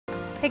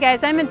Hey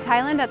guys, I'm in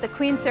Thailand at the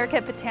Queen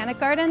Sirikit Botanic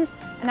Gardens,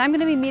 and I'm going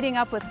to be meeting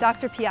up with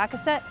Dr.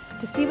 Piyakaset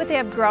to see what they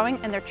have growing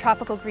in their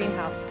tropical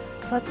greenhouse.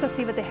 So let's go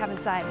see what they have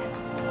inside.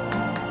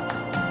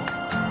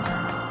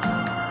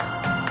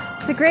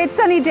 It's a great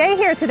sunny day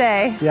here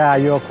today. Yeah,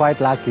 you're quite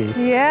lucky.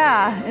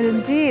 Yeah,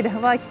 indeed.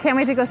 Well, I can't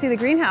wait to go see the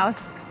greenhouse.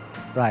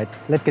 Right,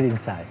 let's get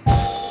inside.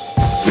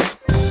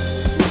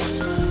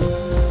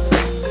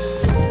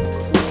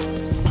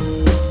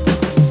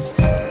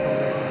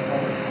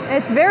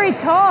 It's very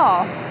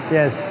tall.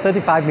 Yes,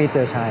 35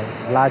 meters high,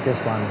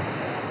 largest one.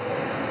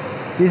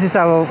 This is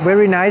our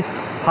very nice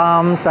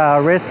palms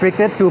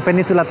restricted to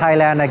Peninsula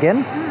Thailand again.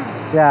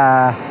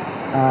 Yeah,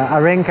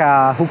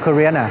 Arenca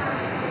hookeriana.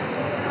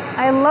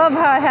 I love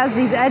how it has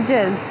these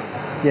edges.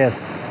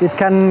 Yes, it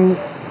can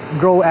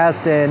grow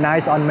as a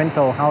nice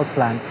ornamental house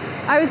plant.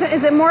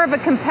 Is it more of a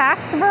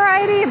compact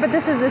variety? But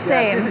this is the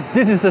same. Yeah,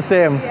 this is the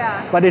same,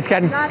 but it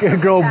can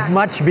grow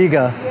much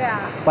bigger. Yeah.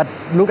 But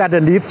look at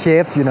the leaf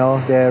shapes, you know,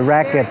 the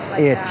ragged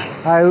edge.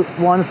 I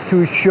want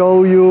to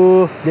show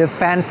you the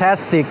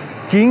fantastic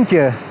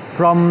ginger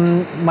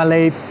from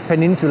Malay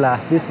Peninsula.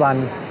 This one,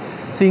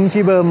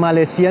 Zingiber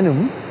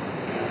malaysianum.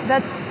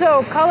 That's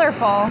so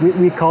colorful.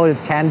 We call it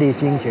candy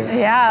ginger.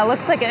 Yeah, it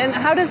looks like it. And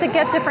how does it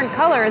get different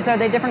colors? Are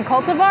they different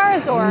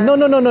cultivars or? No.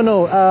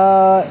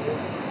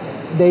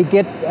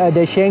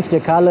 They change the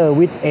color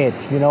with age.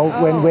 You know,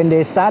 when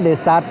they start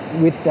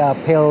with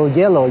pale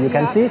yellow. You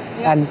can see,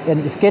 and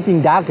it's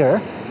getting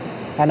darker.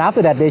 And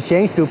after that, they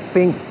change to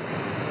pink.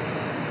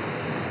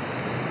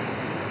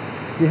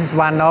 This is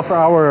one of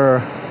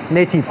our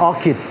native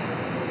orchids,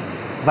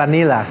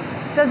 vanilla.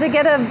 Does it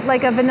get a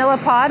vanilla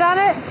pod on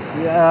it?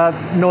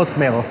 No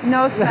smell.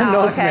 No smell.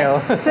 No okay.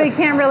 smell. So you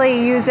can't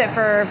really use it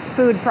for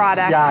food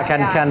products. Yeah,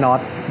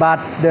 cannot. But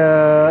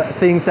the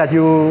things that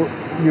you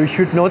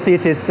should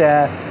notice is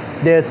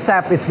the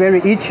sap is very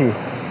itchy.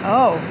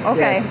 Oh,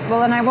 okay. Yes.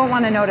 Well, then I won't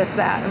want to notice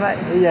that. But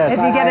yes, if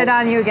you get it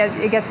on you,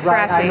 it gets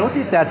scratchy. Right, I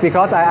noticed that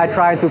because I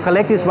tried to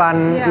collect this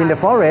one in the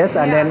forest,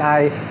 and then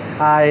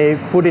I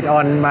put it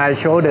on my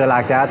shoulder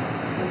like that,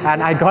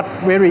 and I got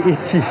very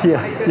itchy here.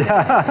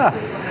 Yeah.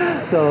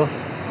 So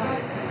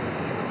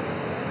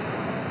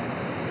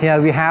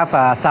here we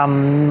have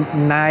some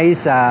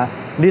nice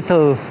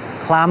little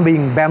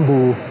climbing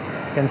bamboo. You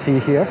can see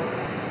here.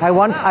 I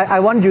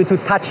want you to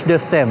touch the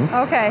stem.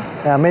 Okay.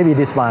 Maybe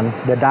this one,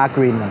 the dark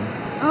green one.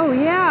 Oh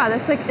yeah,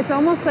 that's it's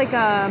almost like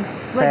a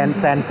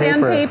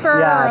sandpaper,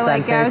 yeah, or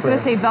like sandpaper. I was going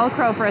to say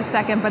Velcro for a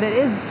second, but it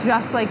is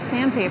just like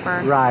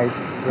sandpaper. Right.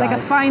 Like a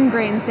fine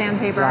grained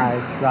sandpaper.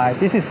 Right.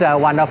 This is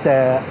one of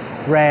the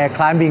rare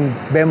climbing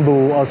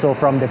bamboo also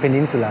from the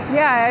peninsula.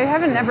 Yeah, I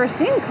haven't ever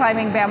seen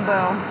climbing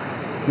bamboo.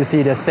 You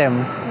see the stem.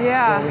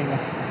 Yeah.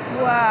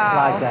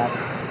 Wow. Like that.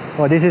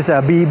 Oh, this is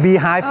a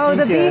beehive ginger. Oh,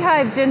 the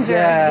beehive ginger.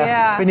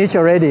 Yeah. Finished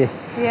already.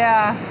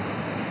 Yeah.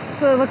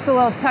 So it looks a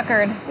little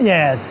tuckered.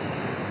 Yes.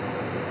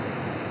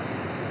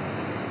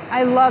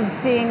 I love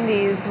seeing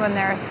these when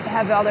they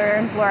have all their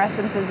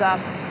inflorescences up.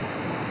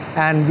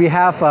 And we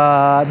have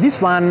this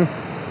one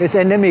is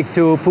endemic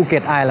to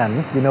Phuket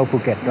Island. You know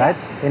Phuket, right?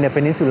 In the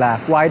peninsula,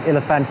 white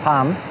elephant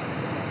palms.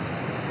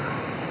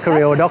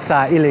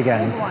 Coreodoxa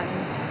elegans.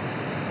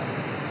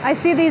 I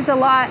see these a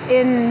lot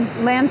in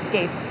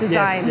landscape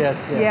design. Yes.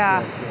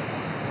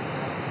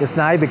 It's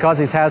nice because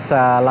it has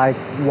like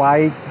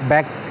white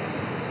back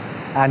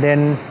and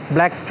then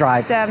black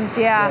stripes. Stems,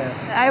 yeah.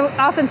 I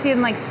often see it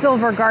in like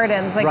silver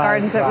gardens, like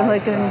gardens that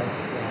would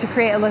to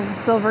create a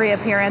silvery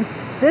appearance.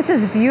 This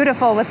is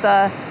beautiful with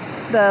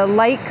the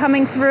light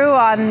coming through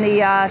on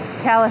the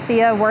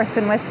Calathea worse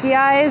than whiskey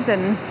eyes,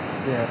 and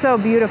so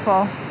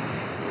beautiful.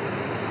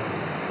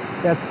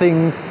 That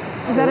things.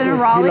 Is that an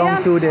Aralia?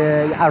 Belong to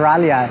the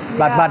Aralia,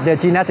 but the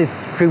genus is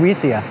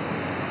Trevisia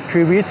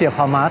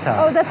palmata.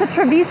 Oh, that's a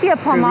Trevisia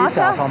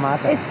palmata? Trevisia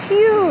palmata. It's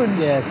huge.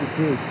 Yes, it's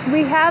huge.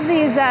 We have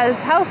these as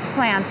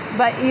houseplants,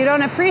 but you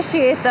don't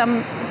appreciate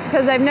them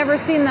because I've never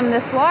seen them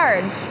this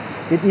large.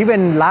 It's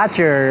even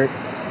larger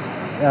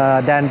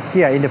than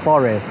here in the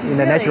forest, in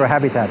the natural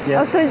habitat. Yes.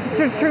 Oh,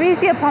 so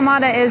Trevisia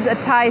palmata is a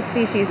Thai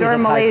species or a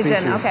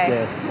Malaysian? Species, okay.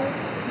 Yes.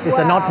 It's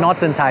a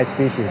northern Thai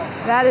species.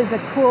 That is a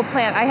cool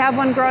plant. I have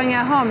one growing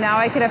at home. Now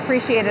I could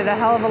appreciate it a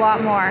hell of a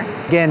lot more.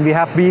 Again, we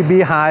have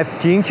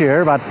beehive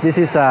ginger, but this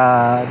is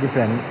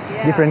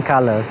different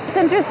colors. It's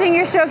interesting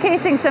you're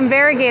showcasing some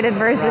variegated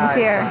versions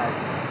here.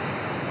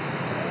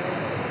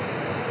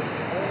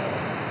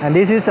 And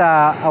this is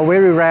a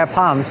very rare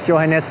palm,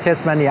 Johannes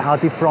Tasmania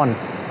altifront.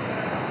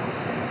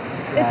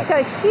 It's got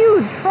a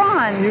huge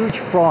frond. Huge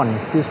frond,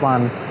 this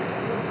one.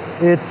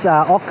 It's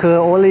occur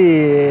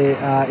only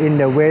in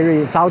the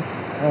very south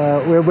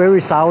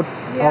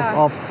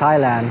of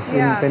Thailand,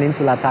 in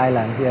Peninsula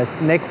Thailand. Yes,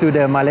 next to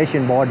the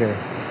Malaysian border.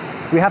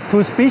 We have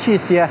 2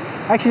 species here.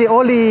 Actually,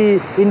 only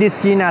in this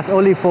genus,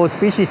 only 4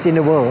 species in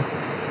the world,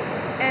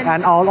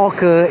 and all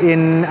occur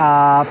in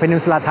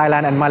Peninsula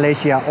Thailand and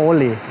Malaysia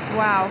only.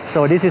 Wow.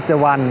 So this is the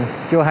one,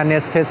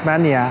 Johannes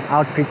Tasmania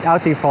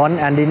altifront,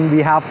 and then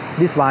we have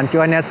this one,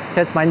 Johannes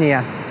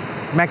Tasmania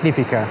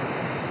magnifica.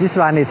 This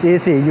one is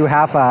easy. You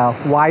have a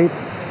white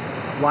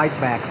white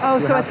back. Oh,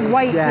 so it's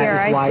white here.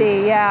 I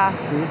see. Yeah.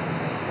 See?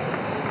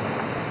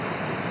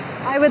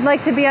 I would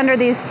like to be under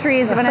these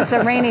trees when it's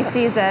a rainy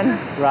season.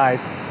 Right.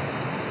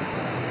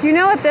 Do you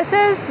know what this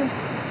is?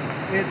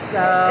 It's. Is this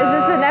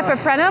an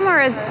epiprenum or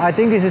is? I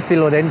think this is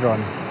philodendron.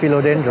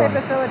 Philodendron. Type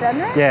of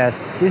philodendron? Yes.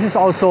 This is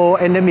also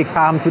endemic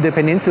palm to the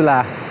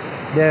peninsula.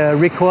 The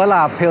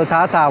Ricola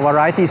peltata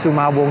variety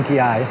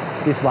Sumawongkii.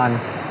 This one,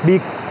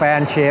 big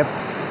fan shape.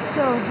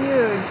 So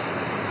huge.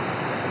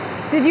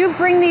 Did you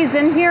bring these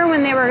in here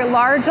when they were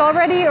large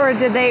already, or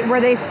were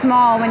they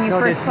small when you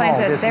first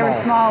planted? They were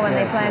small when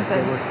they planted.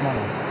 They were small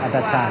at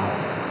that time.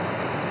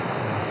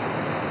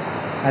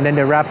 And then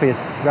the rapis.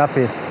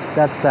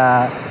 That's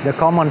the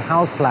common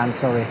house plant.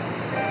 Sorry.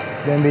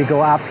 Then we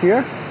go up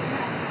here.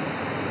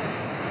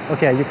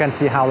 Okay, you can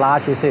see how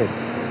large it is.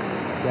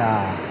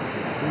 Yeah.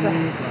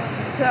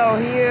 So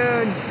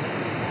huge.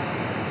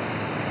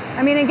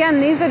 I mean, again,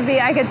 these would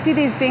be, I could see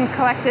these being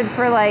collected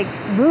for like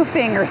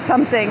roofing or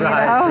something, you know?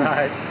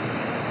 Right.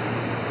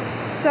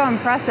 So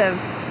impressive.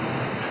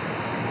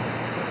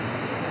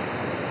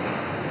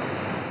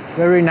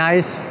 Very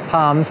nice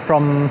palms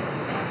from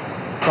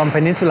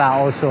Peninsula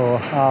also,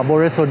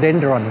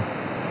 Boresodendron.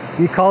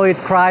 We call it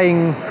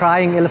crying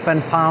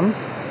elephant palms.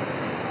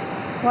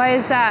 Why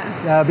is that?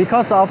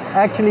 Because of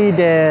actually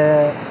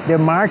the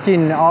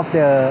margin of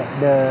the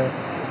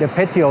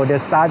petiole, the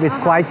stalk is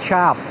quite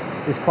sharp.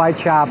 It's quite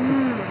sharp,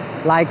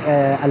 like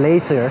a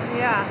laser.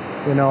 Yeah.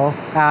 You know,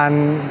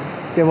 and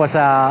there was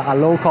a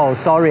local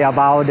story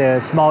about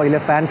the small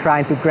elephant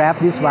trying to grab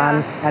this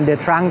one, and the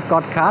trunk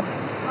got cut.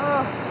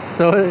 Oh.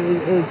 So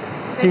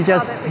she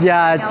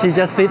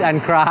just sit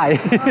and cry.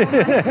 Oh,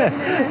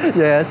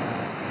 yes.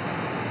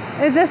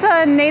 Is this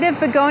a native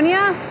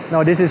begonia?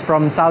 No, this is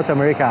from South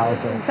America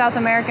also. South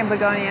American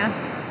begonia.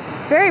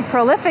 Very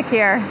prolific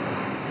here.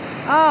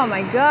 Oh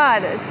my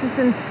God, it's just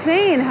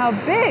insane how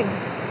big.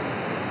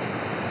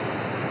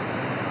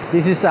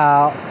 This is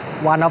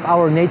one of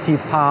our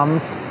native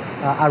palms,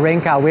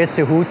 Arenca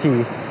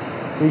westerhuti,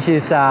 which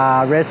is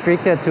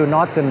restricted to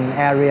northern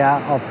area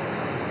of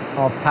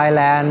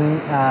Thailand,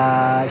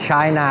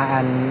 China,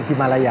 and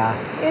Himalaya.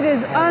 It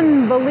is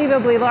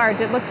unbelievably large.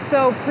 It looks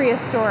so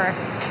prehistoric.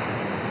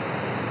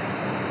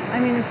 I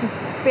mean, it's just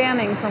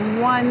spanning from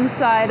one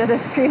side of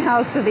this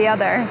greenhouse to the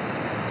other.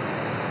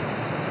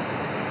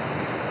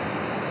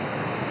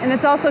 And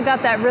it's also got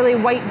that really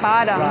white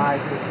bottom.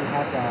 Right.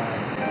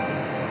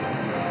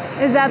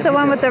 Is that the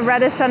one with the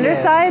reddish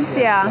undersides? Yes,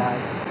 yeah. right.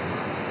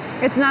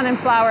 It's not in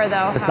flower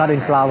though. It's not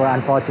in flower,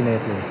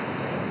 unfortunately.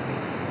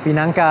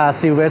 Pinanka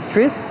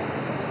sylvestris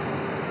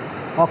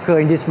occur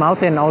in this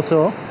mountain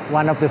also,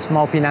 one of the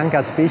small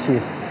Pinanka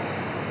species.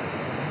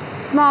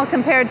 Small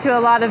compared to a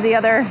lot of the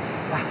other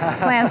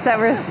plants that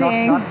we're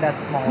seeing. Not that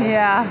small.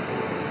 Yeah.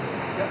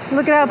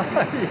 Look at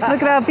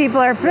how people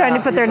are trying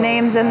to put their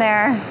names in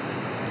there.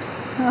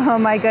 Oh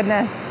my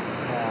goodness.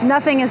 Yeah.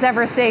 Nothing is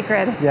ever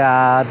sacred.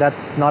 Yeah,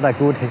 that's not a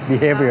good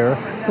behavior.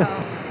 No.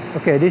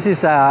 Okay, this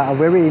is a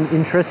very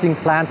interesting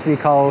plant we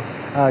call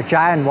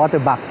giant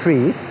waterbuck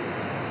trees.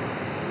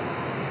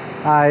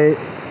 I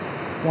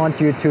want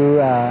you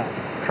to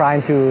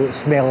try to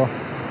smell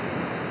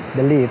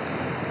the leaves.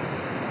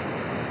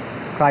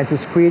 Try to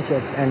squeeze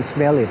it and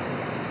smell it.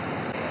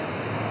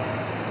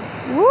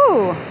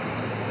 Woo!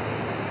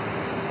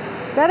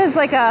 That is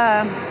like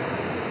a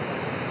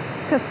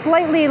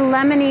slightly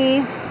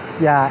lemony.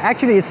 Yeah,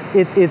 actually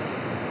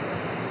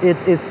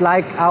it's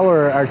like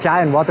our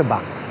giant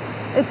waterbuck.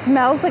 It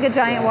smells like a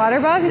giant water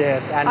bug?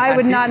 Yes. And, I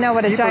would not know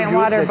what a giant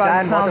water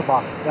bug smells.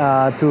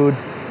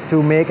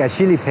 To make a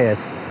chili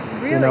paste.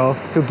 Really? You know,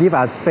 to give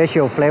a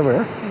special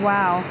flavor.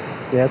 Wow.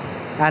 Yes.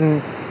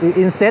 And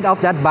instead of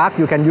that bug,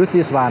 you can use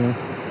this one.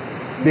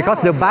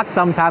 Because the bug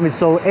sometimes is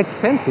so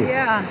expensive.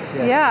 Yeah.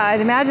 Yes. Yeah, I'd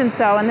imagine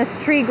so. And this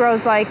tree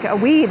grows like a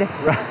weed.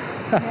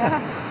 Yeah.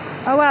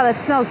 Oh wow, that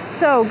smells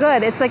so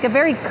good. It's like a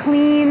very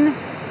clean,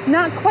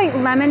 not quite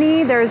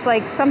lemony. There's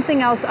like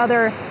something else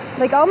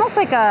like almost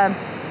like a,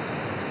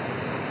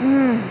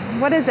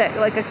 what is it?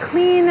 Like a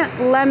clean,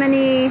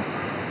 lemony,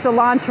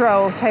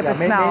 cilantro type of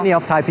smell. Many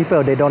of Thai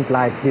people, they don't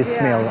like this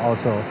smell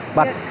also.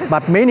 But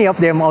many of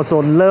them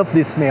also love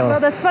this smell. Well,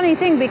 that's a funny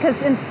thing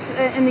because in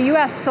the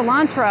US,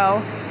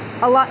 cilantro,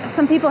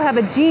 some people have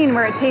a gene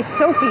where it tastes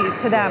soapy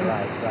to them.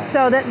 Right.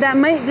 So that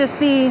might just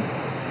be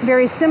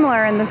very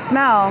similar in the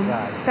smell.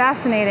 Right.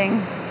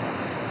 Fascinating.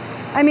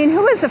 I mean,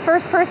 who was the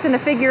first person to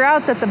figure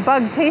out that the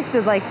bug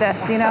tasted like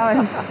this, you know?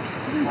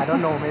 I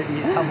don't know,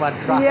 maybe someone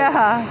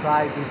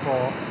tried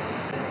before.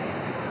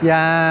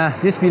 Yeah,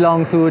 this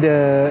belongs to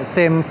the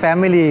same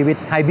family with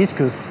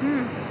hibiscus.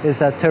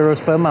 It's a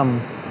Pterospermum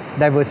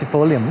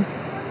diversifolium.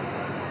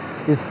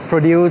 It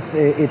produces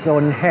its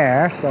own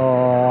hairs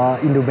or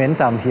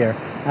indumentum here.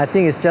 I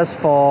think it's just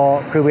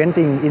for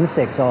preventing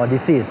insects or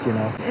disease, you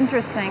know.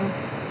 Interesting.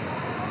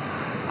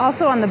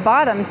 Also on the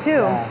bottom too.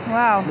 Yeah.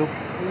 Wow.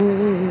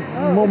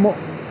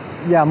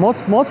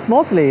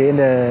 Mostly in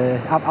the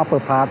upper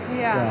part.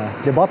 Yeah.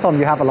 The bottom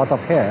you have a lot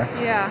of hair.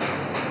 Yeah.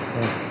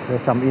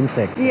 There's some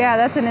insect. Yeah,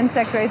 that's an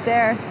insect right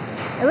there.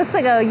 It looks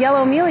like a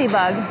yellow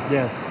mealybug.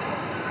 Yes.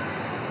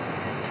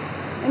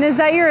 And is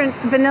that your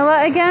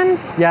vanilla again?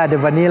 Yeah, the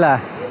vanilla.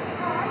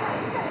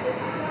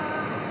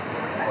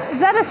 Is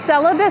that a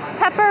celebus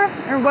pepper?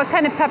 Or what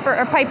kind of pepper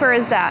or piper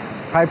is that?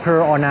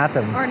 Piper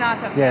ornatum.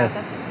 Ornatum, yes.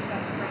 Yeah,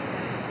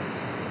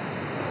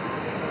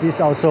 This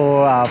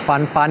also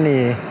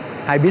funny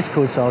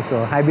hibiscus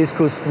also.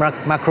 Hibiscus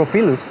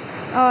macrophyllus.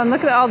 Oh, and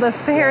look at all the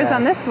hairs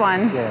on this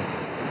one. Yes.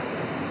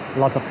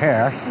 Lots of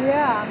hair.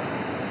 Yeah.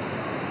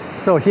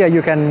 So here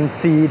you can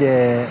see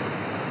the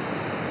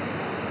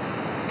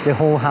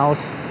whole house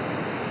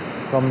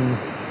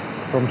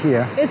from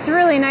here. It's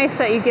really nice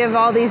that you give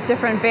all these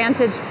different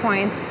vantage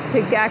points to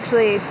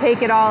actually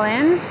take it all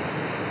in.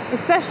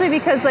 Especially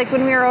because like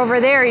when we were over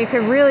there, you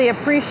could really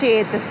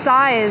appreciate the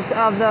size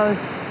of those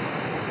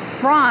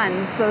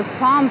fronds, those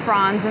palm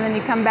fronds, and then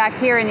you come back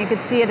here and you could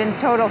see it in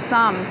total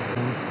sum.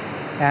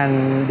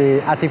 And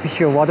the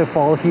artificial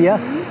waterfall here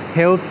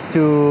helps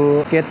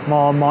to get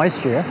more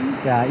moisture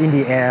in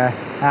the air,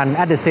 and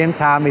at the same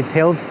time it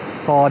helps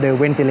for the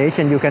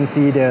ventilation. You can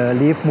see the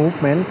leaf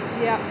movement.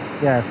 Yeah.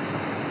 Yes.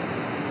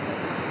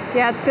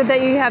 Yeah, it's good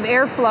that you have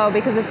airflow,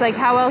 because it's like,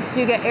 how else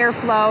do you get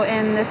airflow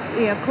in this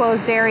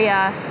closed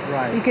area?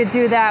 Right. You could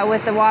do that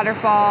with the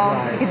waterfall.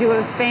 Right. You could do it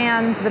with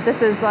fans, but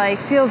this is like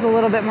feels a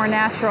little bit more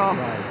natural.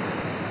 Right.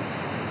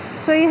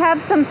 So you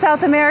have some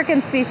South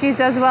American species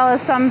as well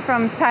as some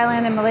from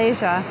Thailand and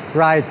Malaysia.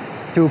 Right,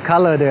 to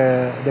color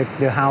the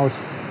house.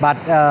 But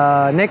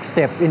next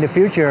step in the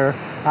future,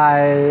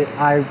 I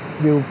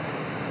will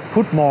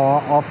put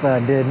more of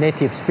the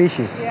native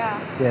species. Yeah.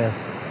 Yes,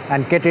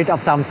 and get rid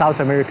of some South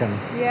American.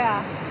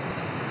 Yeah.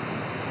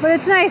 But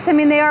it's nice. I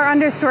mean, they are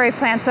understory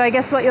plants, so I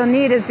guess what you'll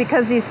need is,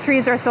 because these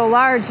trees are so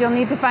large, you'll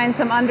need to find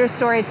some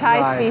understory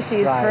Thai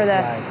species for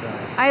this.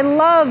 Right. I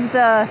love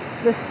the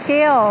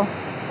scale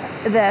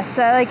of this.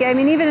 I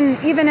mean,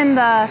 even in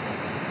the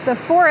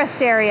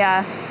forest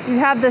area, you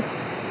have this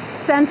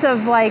sense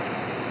of like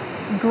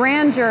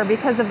grandeur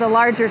because of the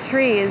larger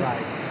trees.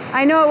 Right.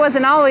 I know it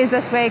wasn't always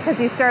this way because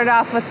you started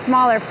off with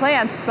smaller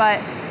plants, but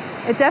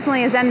it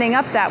definitely is ending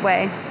up that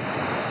way.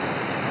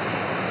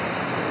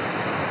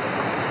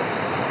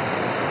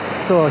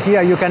 So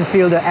here you can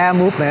feel the air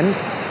movement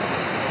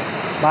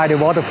by the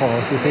waterfall,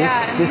 you see?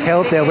 Yeah, this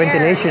helps the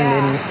ventilation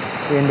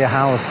in the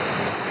house.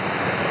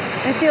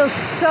 It feels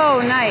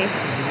so nice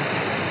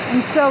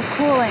and so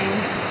cooling.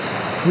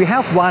 We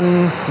have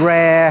one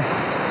rare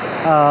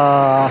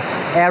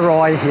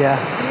aroid here.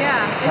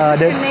 Yeah, is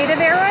this a native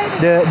aroid?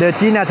 The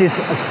genus is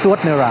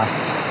Stortnera.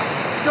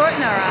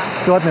 Stortnera.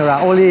 Stortnera,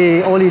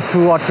 only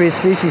 2 or 3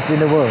 species in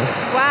the world.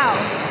 Wow.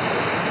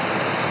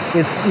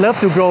 It's love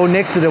to grow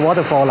next to the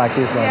waterfall like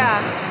this one. Yeah.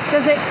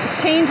 Does it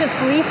change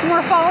its leaf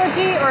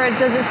morphology, or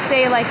does it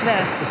stay like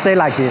this? Stay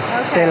like this.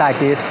 Okay. Stay like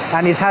this.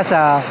 And it has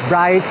a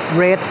bright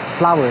red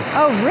flower.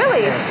 Oh,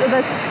 really? So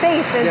the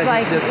space is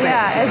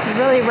it's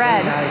really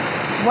red.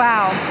 Nice.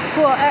 Wow.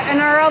 Cool. And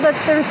are all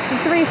there's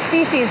 3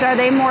 species, are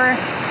they more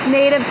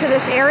native to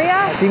this area?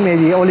 I think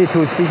maybe only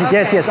 2 species.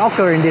 Okay. Yes,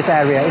 occur in this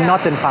area, in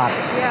northern part.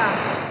 Yeah.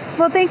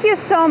 Well, thank you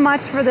so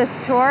much for this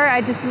tour.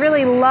 I just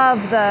really love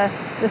the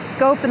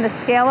scope and the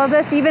scale of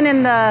this, even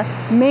in the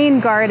main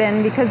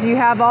garden, because you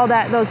have all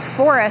those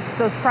forests,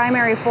 those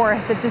primary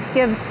forests. It just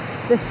gives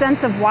the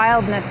sense of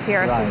wildness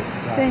here. Right,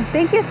 so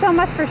thank you so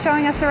much for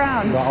showing us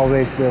around. You're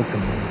always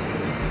welcome.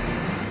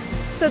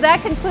 So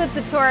that concludes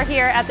the tour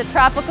here at the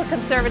Tropical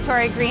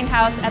Conservatory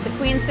Greenhouse at the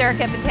Queen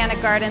Sirikit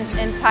Botanic Gardens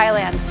in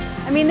Thailand.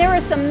 I mean, there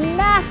were some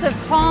massive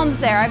palms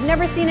there. I've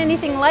never seen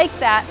anything like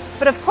that,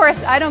 but of course,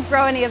 I don't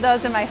grow any of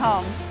those in my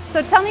home.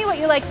 So tell me what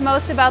you liked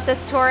most about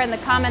this tour in the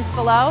comments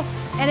below.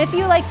 And if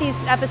you like these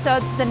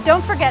episodes, then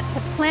don't forget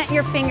to plant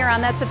your finger on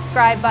that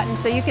subscribe button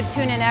so you can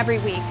tune in every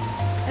week.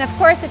 And of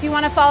course, if you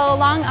want to follow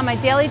along on my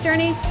daily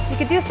journey, you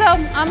can do so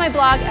on my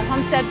blog at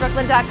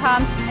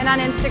homesteadbrooklyn.com and on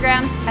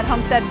Instagram at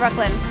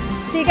homesteadbrooklyn.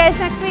 See you guys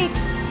next week.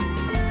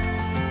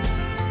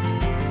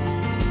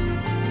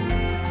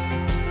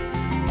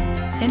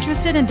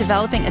 Interested in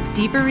developing a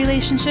deeper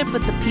relationship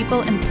with the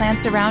people and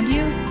plants around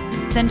you?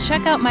 Then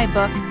check out my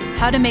book,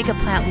 How to Make a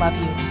Plant Love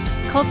You.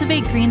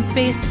 Cultivate green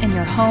space in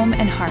your home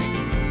and heart.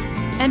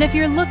 And if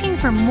you're looking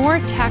for more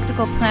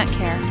tactical plant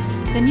care,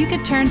 then you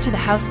could turn to the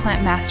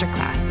Houseplant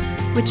Masterclass,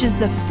 which is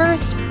the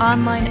first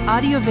online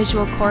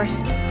audiovisual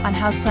course on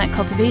houseplant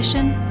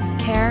cultivation,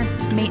 care,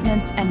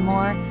 maintenance, and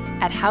more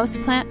at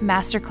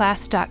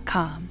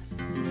houseplantmasterclass.com.